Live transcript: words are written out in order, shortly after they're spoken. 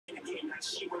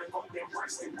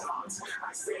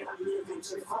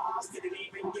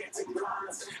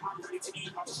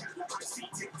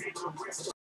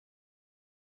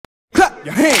Clap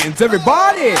your hands,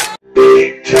 everybody!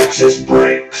 Big Texas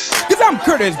Breaks. Cause I'm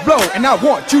Curtis Blow, and I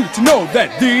want you to know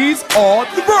that these are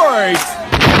the breaks!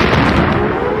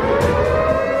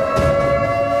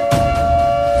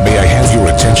 May I have your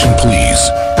attention, please?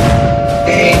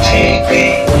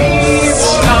 ATB.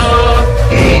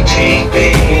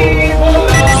 ATB.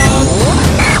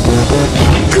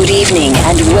 Good evening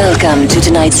and welcome to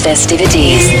tonight's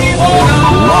festivities.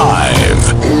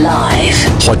 Live.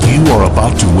 What you are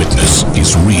about to witness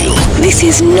is real. This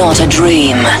is not a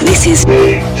dream. This is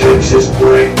Big Texas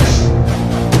Breaks.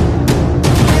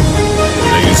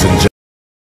 Ladies and gentlemen.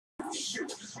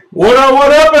 What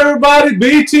up, everybody?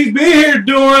 BTB here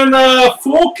doing a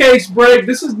full case break.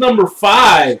 This is number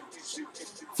 5.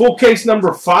 Full case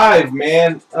number 5,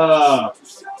 man.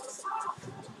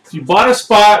 If you bought a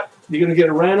spot, you're going to get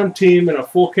a random team in a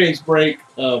full case break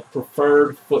of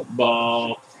preferred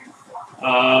football.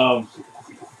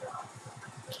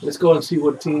 Let's go and see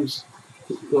what teams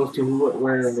goes to who, what,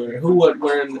 where, and where. Who, what,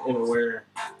 where, and where.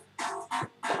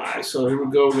 Alright, so here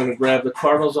we go. We're going to grab the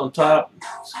Cardinals on top,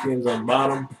 Skins on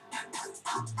bottom.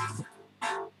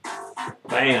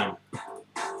 Bam.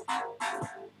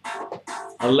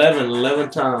 11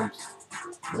 times.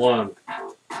 1,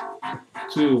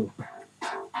 2,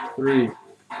 3,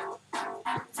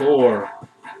 4,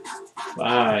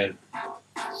 5,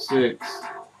 6,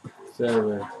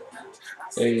 7,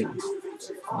 8,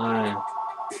 9,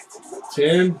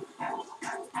 10,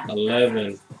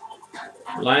 11.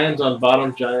 Lions on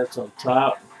bottom, Giants on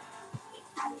top.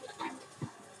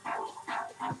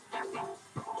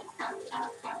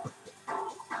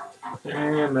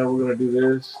 And now we're going to do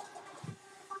this.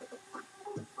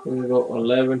 We're going to go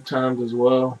 11 times as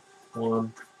well.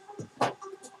 1,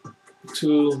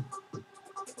 2,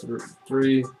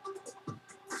 3,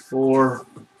 4,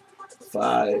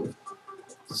 5,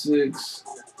 6,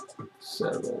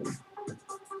 7,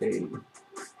 8,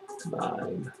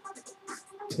 9,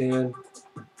 10,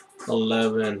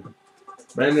 11.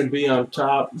 Brandon B on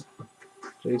top,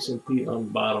 Jason P on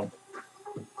bottom.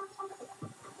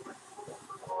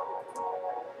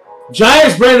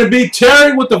 Giants, Brandon B.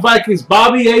 Terry with the Vikings.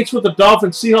 Bobby H with the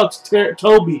Dolphins. Seahawks,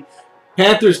 Toby.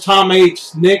 Panthers, Tom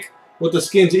H. Nick with the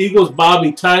Skins. Eagles,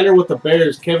 Bobby. Tyler with the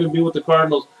Bears. Kevin B with the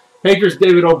Cardinals. Patriots,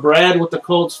 David O. Brad with the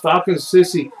Colts. Falcons,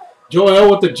 Sissy.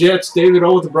 Joel with the Jets. David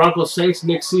O with the Broncos. Saints,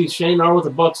 Nick C. Shane R with the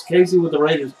Bucks. Casey with the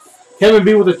Raiders. Kevin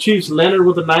B with the Chiefs. Leonard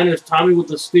with the Niners. Tommy with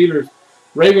the Steelers.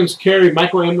 Ravens, Kerry.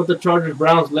 Michael M with the Chargers.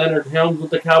 Browns, Leonard. Helms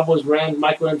with the Cowboys. Rams,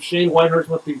 Michael M. Shane Whitehurst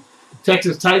with the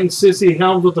Texas Titans. Sissy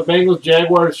Helms with the Bengals.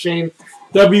 Jaguars, Shane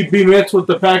W.B. Mitz with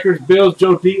the Packers. Bills,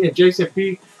 Joe D. and Jason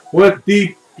P. with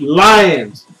the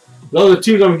Lions. Those are the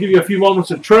teams. I'm going to give you a few moments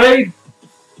to trade.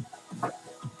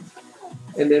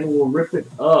 And then we'll rip it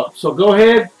up. So go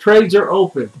ahead. Trades are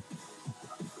open.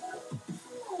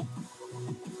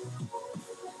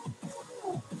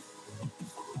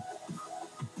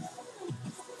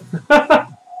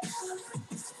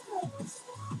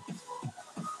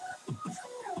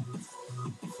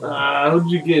 Who'd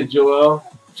you get, Joel?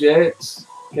 Jets?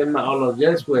 Get my all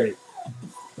Jets way.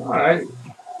 Alright.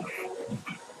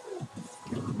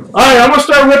 Alright, I'm gonna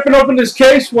start ripping open this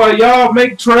case while y'all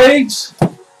make trades.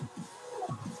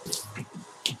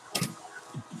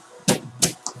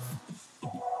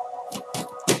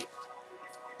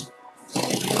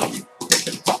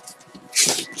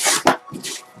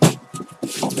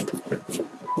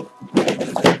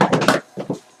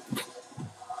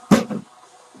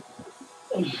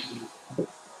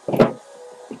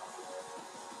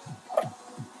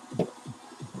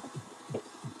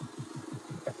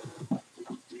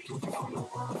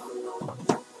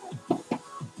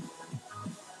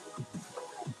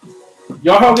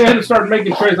 Y'all go ahead and start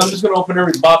making trades. I'm just going to open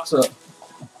every box up.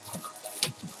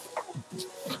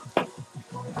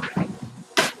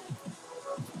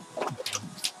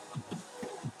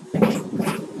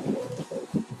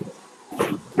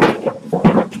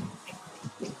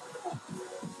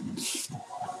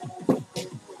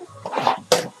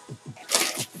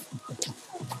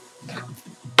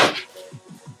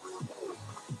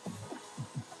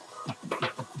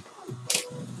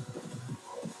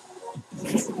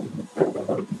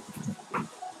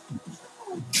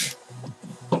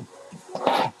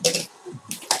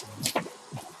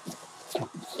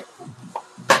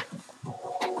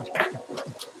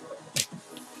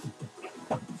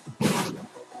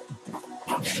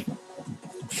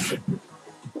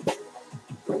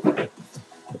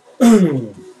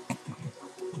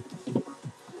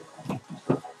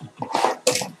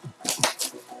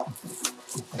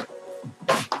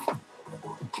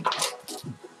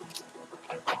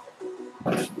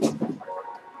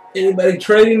 Anybody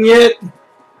trading yet?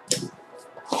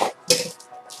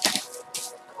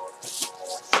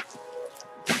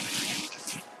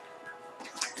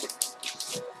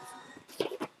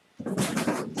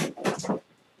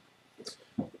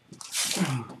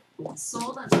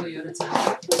 Sold on Toyota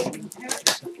Tower. Compare it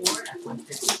to the Ford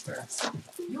F-150 first.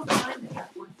 You'll find the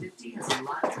F-150 has a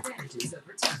lot of advantages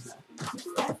over Tesla.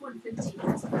 F-150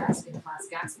 has best-in-class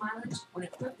gas mileage when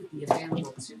equipped with the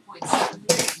available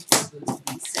 2.7-liter EcoBoost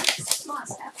V6.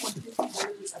 Plus, F-150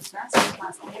 delivers a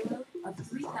best-in-class payload of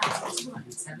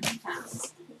 3,270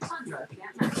 pounds. Tundra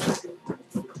can't match that.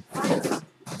 Finally,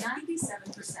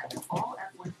 97% of all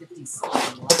F-150s sold in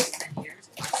the last 10 years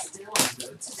are still on the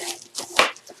road today.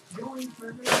 Going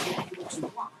further to get you what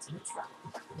you want in a truck.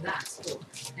 That's Ford,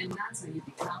 and that's how you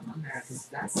become America's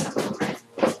best-selling brand.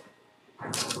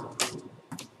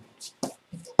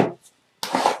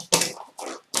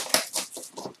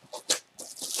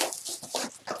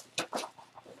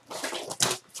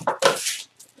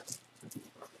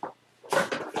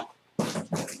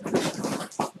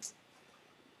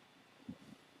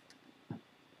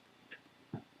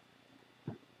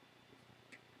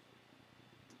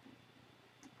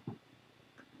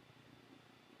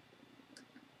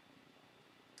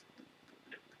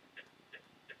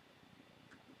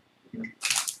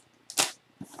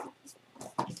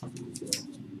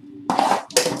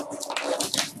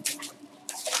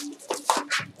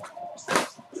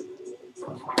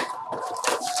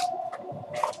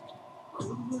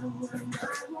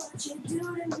 What you do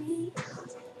to me,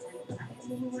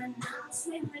 when I'm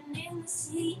swimming in the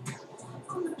sea.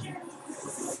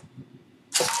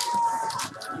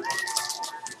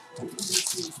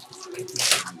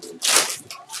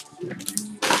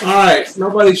 All right,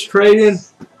 nobody's trading.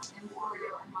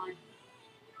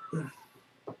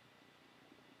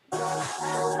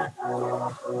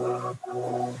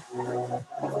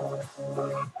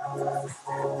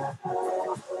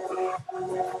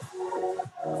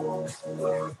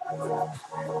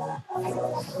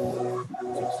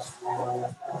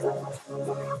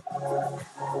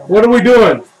 What are we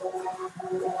doing?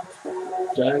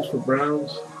 Giants for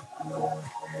Browns.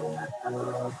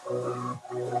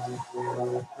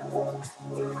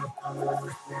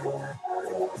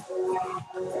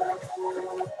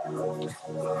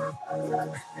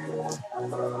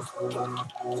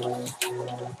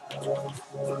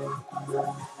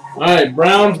 All right,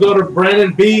 Browns go to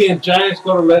Brandon B and Giants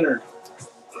go to Leonard.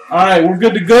 All right, we're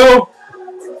good to go.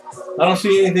 I don't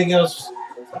see anything else.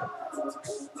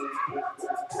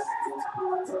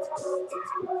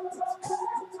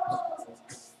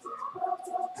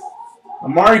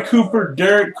 Amari Cooper,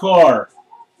 Derek Carr.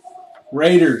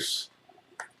 Raiders.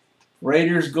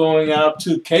 Raiders going out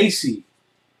to Casey.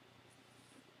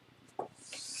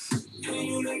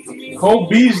 Cole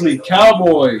Beasley,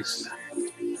 Cowboys.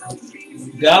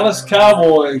 Dallas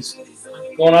Cowboys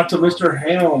going out to Mr.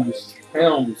 Helms.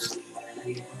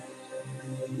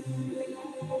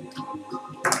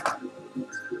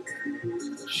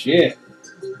 Shit.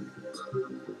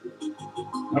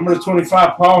 Number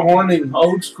 25, Paul Horning,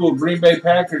 old school, Green Bay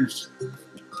Packers.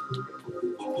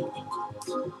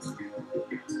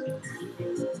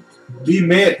 B.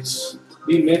 Mitch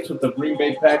with the Green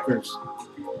Bay Packers.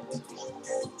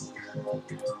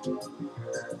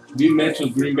 B. Mitch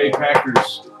with Green Bay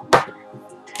Packers.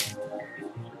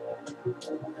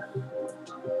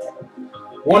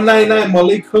 199,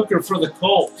 Malik Hooker for the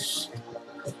Colts.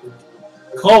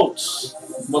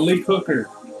 Malik Hooker.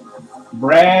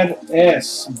 Brad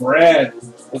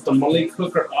with the Malik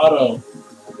Hooker auto.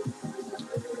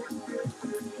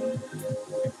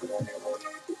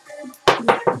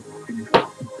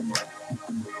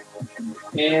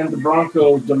 And the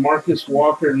Broncos, DeMarcus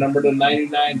Walker, number to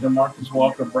 99, DeMarcus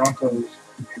Walker, Broncos.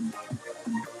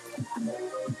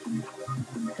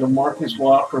 DeMarcus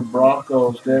Walker,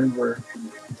 Broncos, Denver.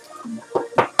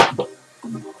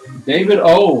 David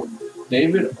O.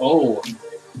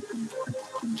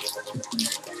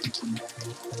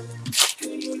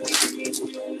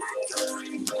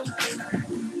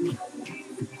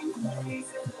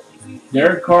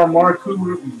 Derek Carr, Mark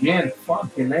Cooper again.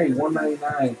 Fucking A,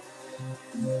 199.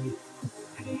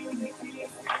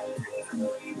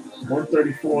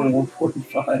 134 and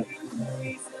 145.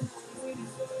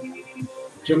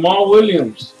 Jamal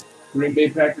Williams, Green Bay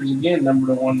Packers again, number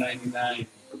to 199.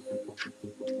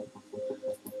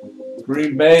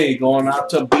 Green Bay going out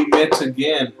to B. Mitch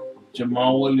again.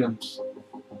 Jamal Williams.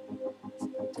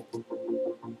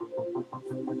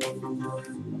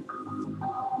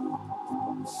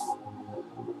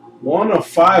 One of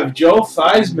 5, Joe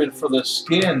Theismann for the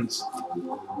Skins.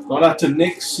 Going out to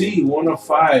Nick C. 1 of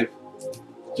 5,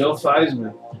 Joe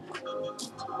Theismann.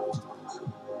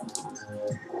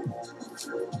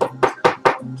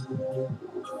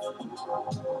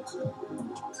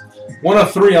 1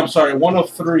 of 3, I'm sorry. 1 of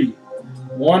 3.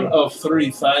 1 of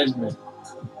 3 Theismann.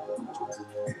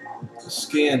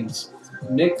 Skins.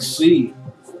 Nick C.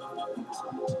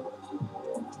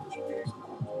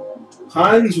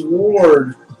 Hines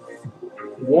Ward.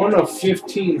 1 of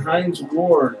 15. Hines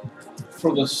Ward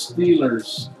for the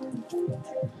Steelers.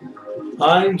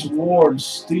 Hines Ward,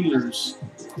 Steelers.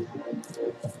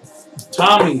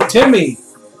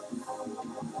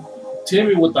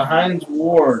 Timmy with the Hines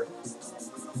Ward.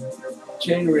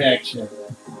 Chain reaction.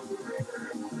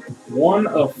 1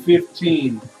 of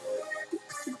 15.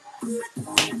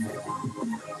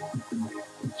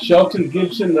 Shelton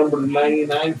Gibson, number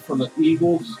 99 for the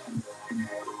Eagles.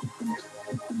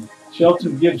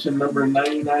 Shelton Gibson, number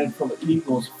 99 for the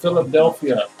Eagles.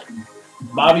 Philadelphia.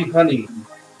 Bobby Honey.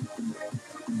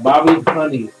 Bobby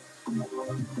Honey.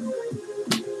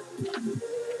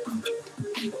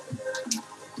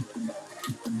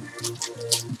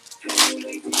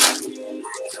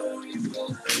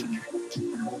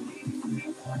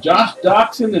 Josh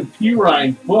Doxson and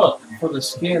Pirine book for the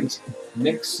Skins.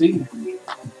 Nick C.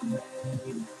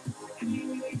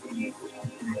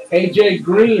 AJ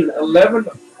Green, 11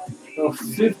 of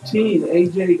 15.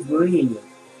 AJ Green.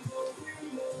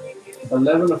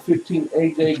 11 of 15.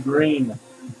 AJ Green.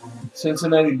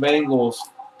 Cincinnati Bengals.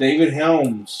 David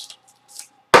Helms.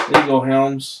 There you go,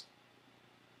 Helms.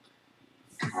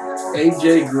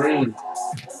 AJ Green.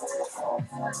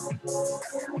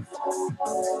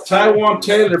 Taiwan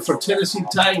Taylor for Tennessee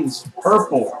Titans.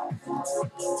 Purple.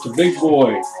 The big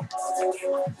boy.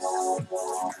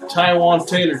 Taiwan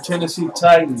Taylor, Tennessee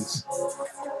Titans.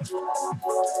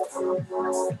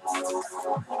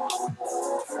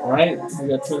 Right? We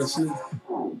got Tennessee.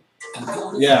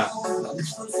 Yeah.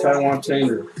 Taiwan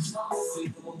Taylor.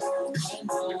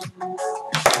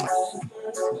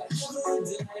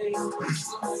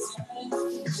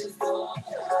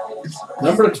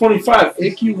 Number 25,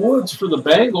 Icky Woods for the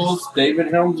Bengals.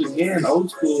 David Helms again, old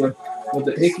school with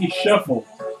the Icky Shuffle.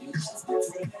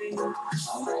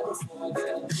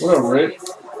 What up, Rick?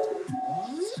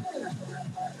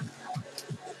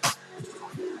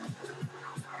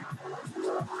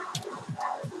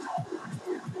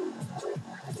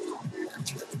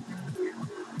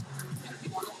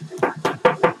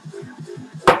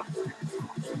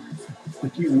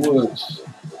 Icky Woods.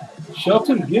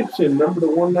 Shelton Gibson, number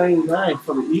 199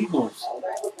 for the Eagles.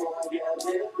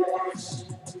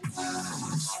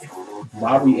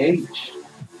 Bobby H.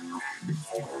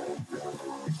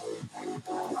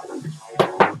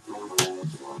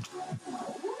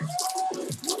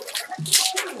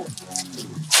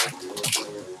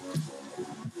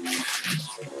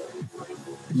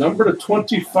 Number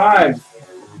 25,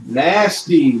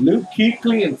 Nasty, Luke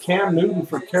Kuechly and Cam Newton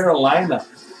for Carolina.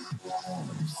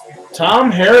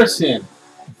 Tom Harrison,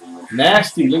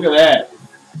 Nasty, look at that.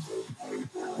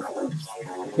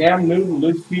 Cam Newton,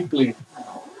 Luke Kuechly,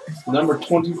 number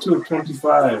 22 of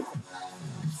 25.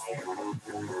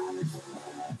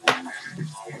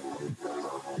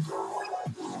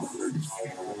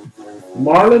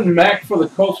 Marlon Mack for the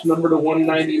Colts, number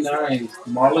 199.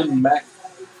 Marlon Mack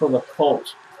for the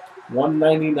Colts,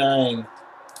 199.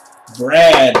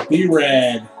 Brad,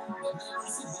 B-Rad.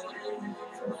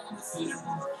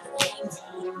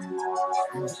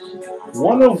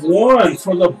 One of 1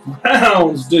 for the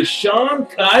Browns, Deshaun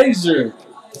Kaiser.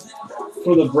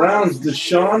 For the Browns,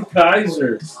 Deshaun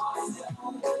Kaiser.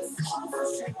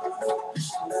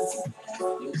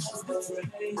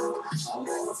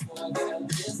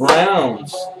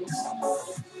 Browns.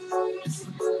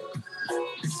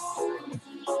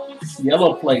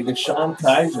 Yellow plate, Deshaun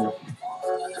Kaiser.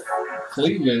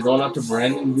 Cleveland going out to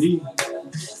Brandon B.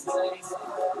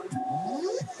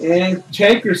 And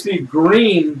Tankersley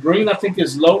Green. Green, I think,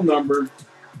 is low numbered.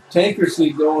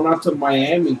 Tankersley going out to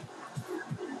Miami.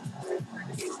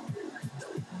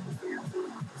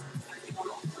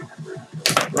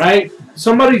 Right?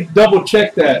 Somebody double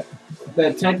check that.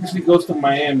 That Tankersley goes to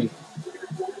Miami.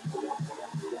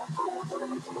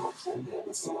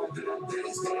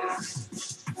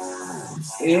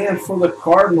 And for the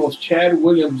Cardinals, Chad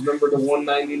Williams, number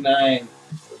 199.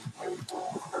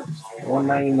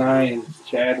 199,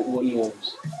 Chad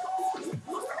Williams.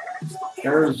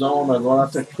 Arizona, going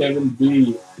out to Kevin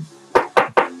B.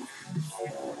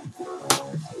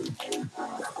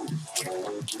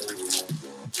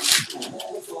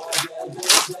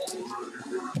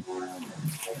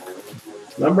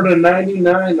 Number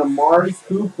 99, Amari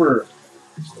Cooper.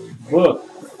 Book.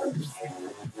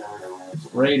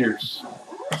 Raiders.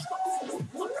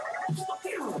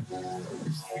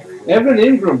 Evan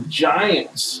Ingram,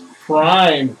 Giants.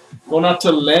 Prime. Going out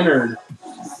to Leonard.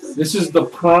 This is the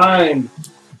prime.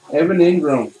 Evan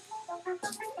Ingram.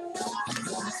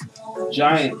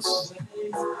 Giants.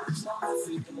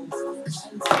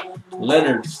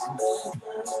 Leonard.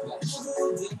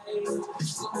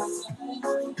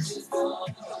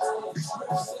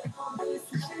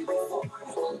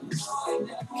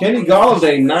 Kenny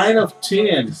Galladay, 9 of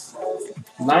 10.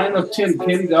 9 of 10,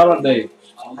 Kenny Galladay.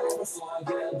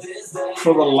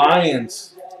 For the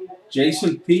Lions,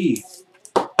 Jason P.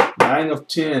 9 of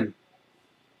 10.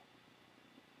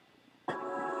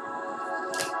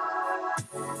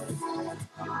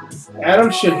 Adam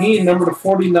Shaheen, number to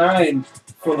 49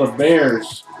 for the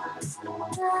Bears.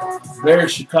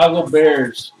 Bears, Chicago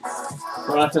Bears.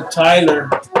 Going out to Tyler.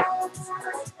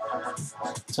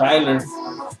 Tyler.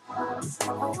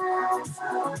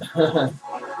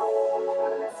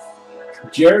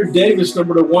 Jared Davis,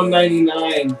 number to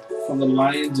 199 for the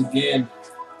Lions again.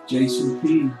 Jason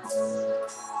P.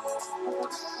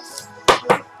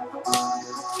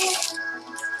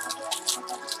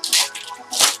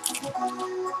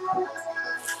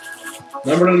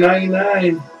 Number to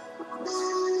 99,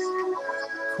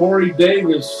 Corey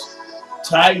Davis,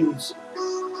 Titans.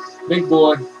 Big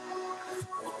boy.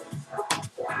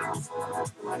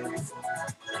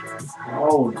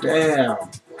 Oh, damn.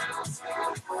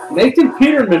 Nathan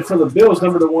Peterman for the Bills,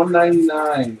 number to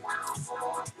 199.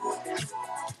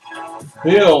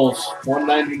 Bills,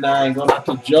 199. Going out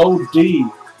to Joe D.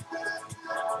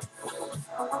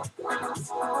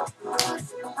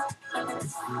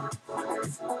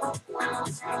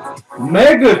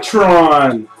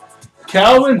 Megatron.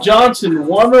 Calvin Johnson,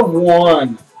 1 of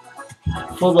 1.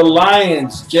 For the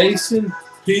Lions, Jason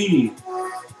P.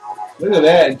 Look at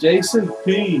that, Jason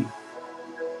P.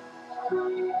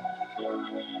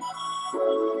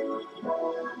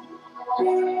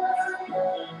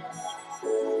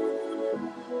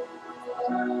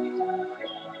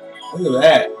 Look at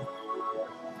that.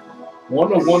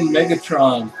 1 of 1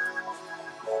 Megatron.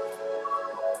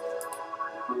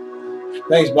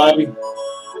 Thanks, Bobby.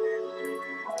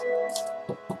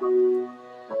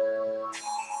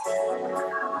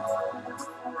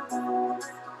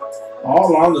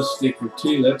 All on the sticker,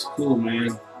 too. That's cool,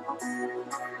 man.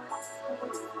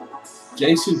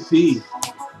 Jason P.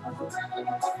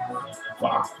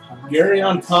 Wow. Gary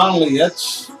on Connolly.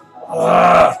 That's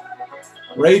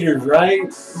Raiders,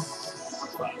 right?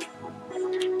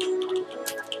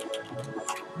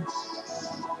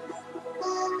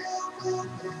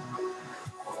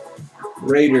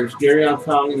 Raiders. Gary on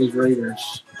Connolly is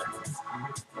Raiders.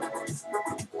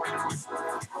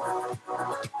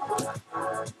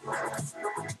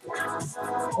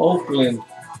 Oakland.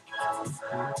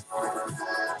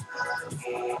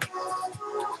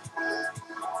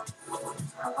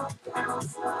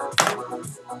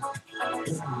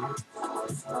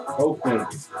 Oakland.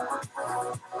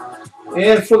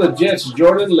 And for the Jets,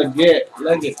 Jordan Leggett.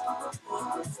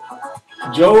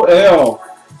 Joe L.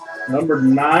 Number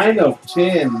 9 of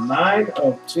 10. 9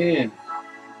 of 10.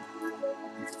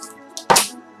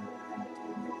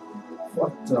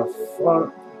 What the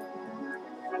fuck?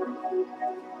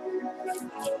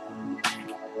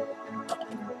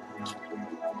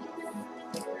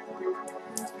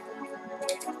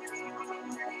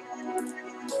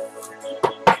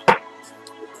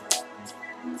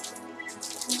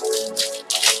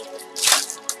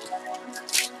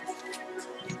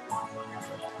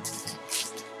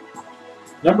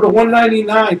 Number to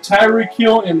 199, Tyreek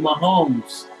Hill and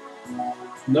Mahomes.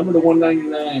 Number to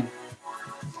 199.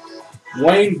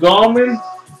 Wayne Gallman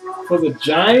for the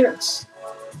Giants.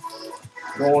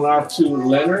 Going out to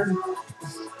Leonard.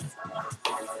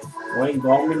 Wayne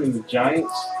Gallman and the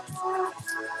Giants.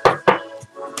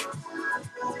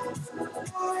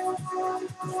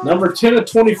 Number 10 of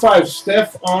 25,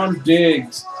 Stephon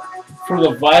Diggs for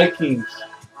the Vikings.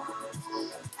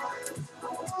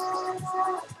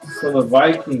 For the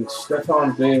Vikings,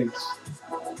 Stephon Diggs.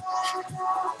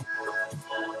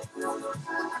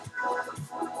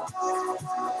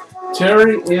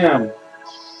 Terry M.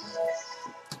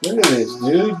 Look at this,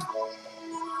 dude.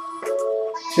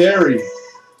 Terry.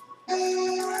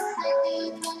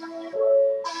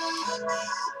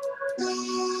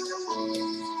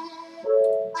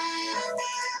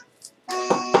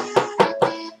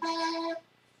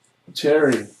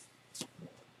 Terry.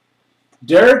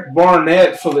 Derek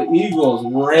Barnett for the Eagles,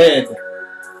 red.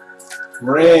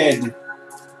 Red.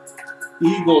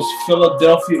 Eagles,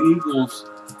 Philadelphia Eagles.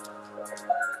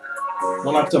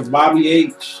 Going up to Bobby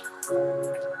H.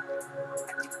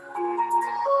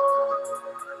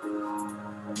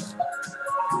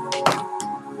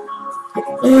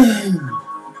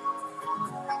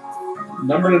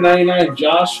 Number 99,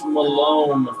 Josh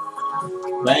Malone.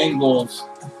 Bengals.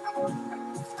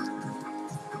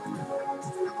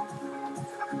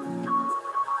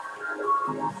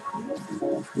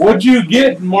 What'd you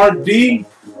get, Mark D?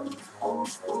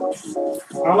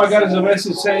 All I got is a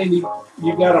message saying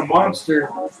you got a monster.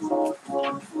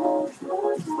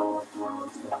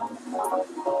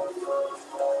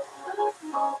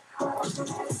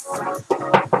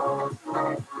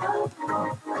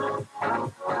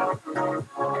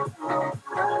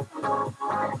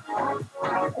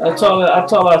 That's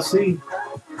all I see.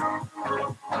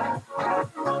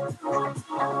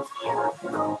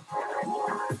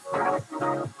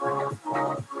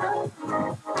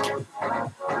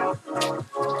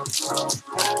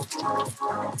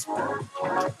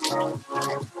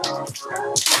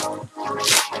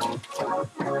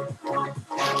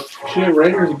 Shit,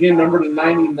 Raiders again, number to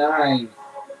 99.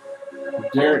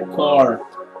 Derek Carr.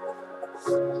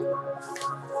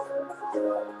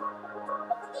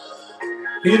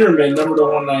 Peterman, number to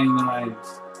 199.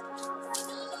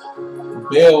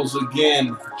 Bills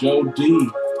again, Joe D.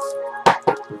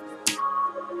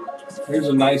 Here's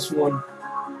a nice one.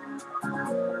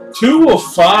 2 of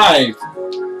 5.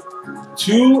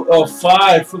 2 of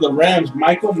 5 for the Rams,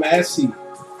 Michael Massey.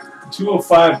 2 of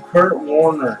 5, Kurt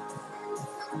Warner.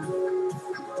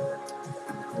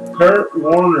 Kurt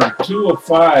Warner, 2 of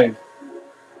 5.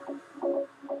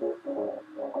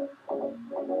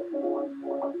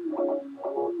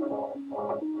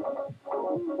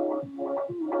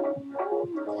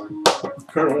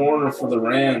 Kurt Warner for the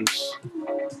Rams.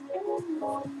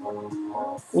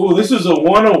 Ooh, this is a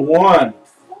 101.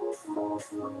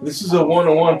 This is a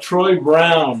 101. Troy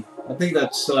Brown. I think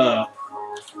that's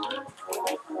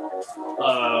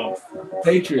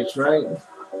Patriots, right?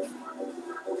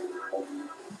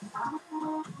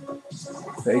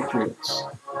 Patriots.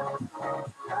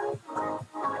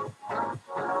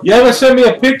 You haven't sent me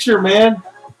a picture, man.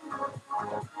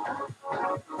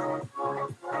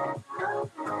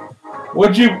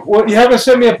 You haven't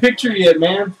sent me a picture yet,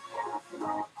 man.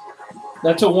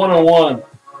 That's a 101.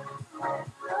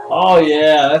 Oh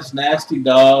yeah, that's nasty,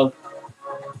 dog.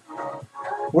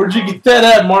 Where'd you get that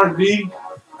at, Mark D?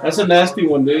 That's a nasty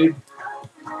one, dude.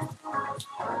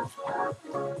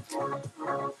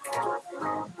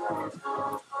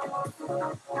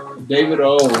 David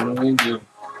O. New England.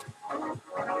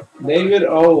 David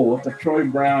O. with the Troy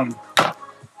Brown.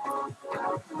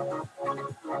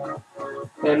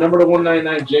 And number to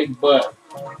 199, Jake Butt.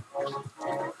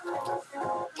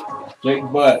 Jake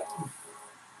Butt.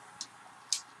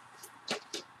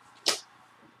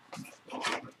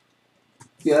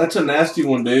 Yeah, that's a nasty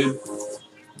one, dude.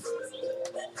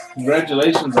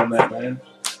 Congratulations on that, man.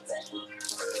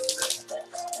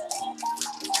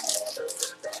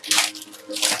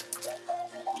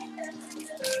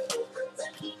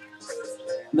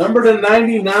 Number to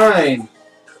 99,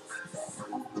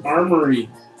 Armory,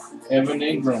 Evan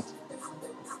Ingram.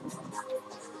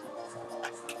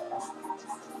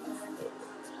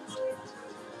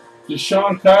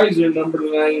 Deshaun Kaiser, number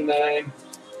to 99.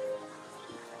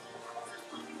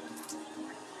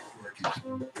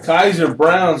 Kaiser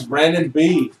Browns, Brandon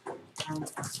B.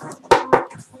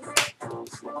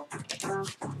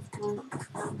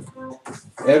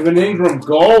 Evan Ingram,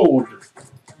 gold.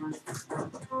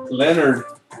 Leonard,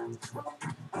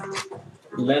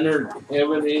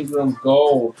 Evan Ingram,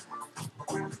 gold.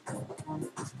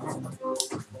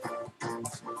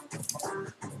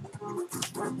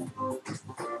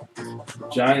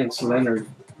 Giants, Leonard.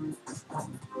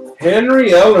 Henry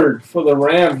Ellard for the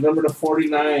Rams, number to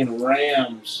 49,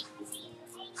 Rams.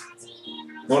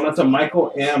 Going out to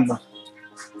Michael M.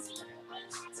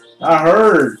 I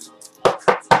heard.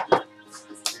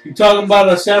 You talking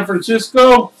about San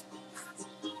Francisco?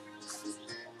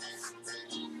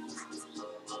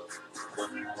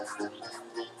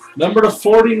 Number to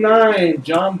 49,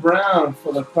 John Brown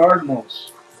for the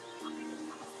Cardinals.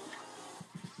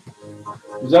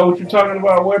 Is that what you're talking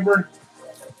about, Weber?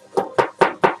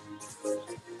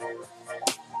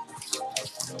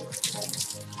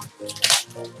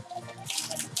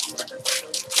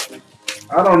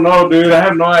 I don't know, dude. I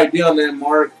have no idea on that,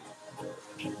 Mark.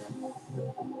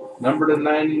 Number to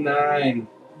 99.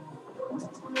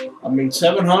 I mean,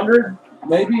 700?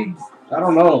 Maybe? I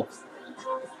don't know.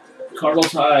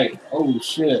 Carlos Hyde. Oh,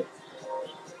 shit.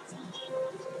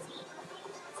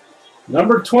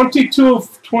 Number 22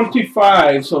 of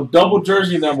 25. So, double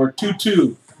jersey number.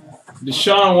 2-2.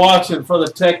 Deshaun Watson for the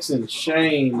Texans.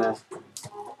 Shane.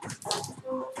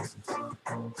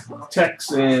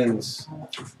 Texans.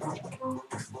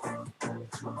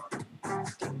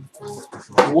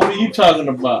 What are you talking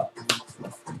about,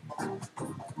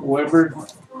 Weber?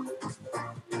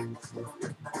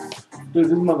 Dude,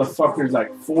 this motherfucker's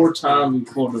like 4 times we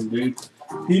pulled him, dude.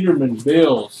 Peterman,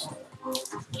 Bills.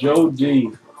 Joe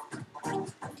D.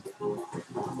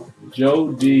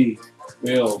 Joe D.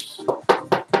 Bills.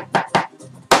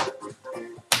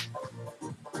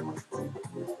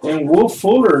 And Will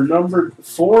Fuller, number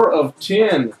 4 of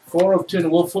 10. 4 of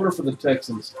 10, Will Fuller for the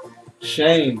Texans.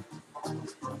 Shane.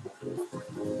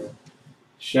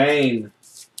 Shane.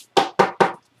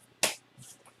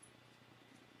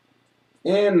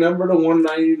 And number to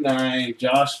 199,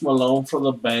 Josh Malone for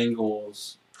the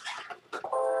Bengals.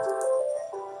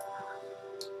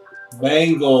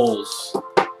 Bengals.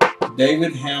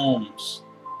 David Helms.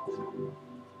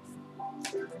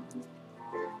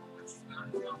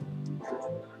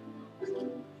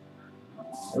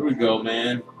 There we go,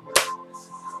 man.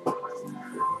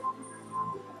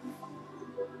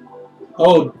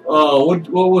 Oh,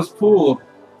 what was pulled?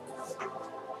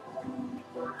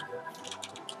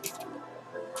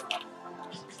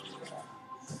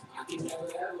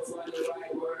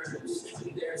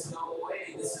 There's no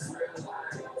way this is real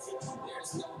life.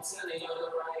 There's no telling you're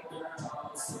the right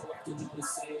girl, so I can only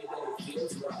say that it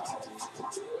feels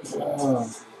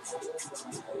right.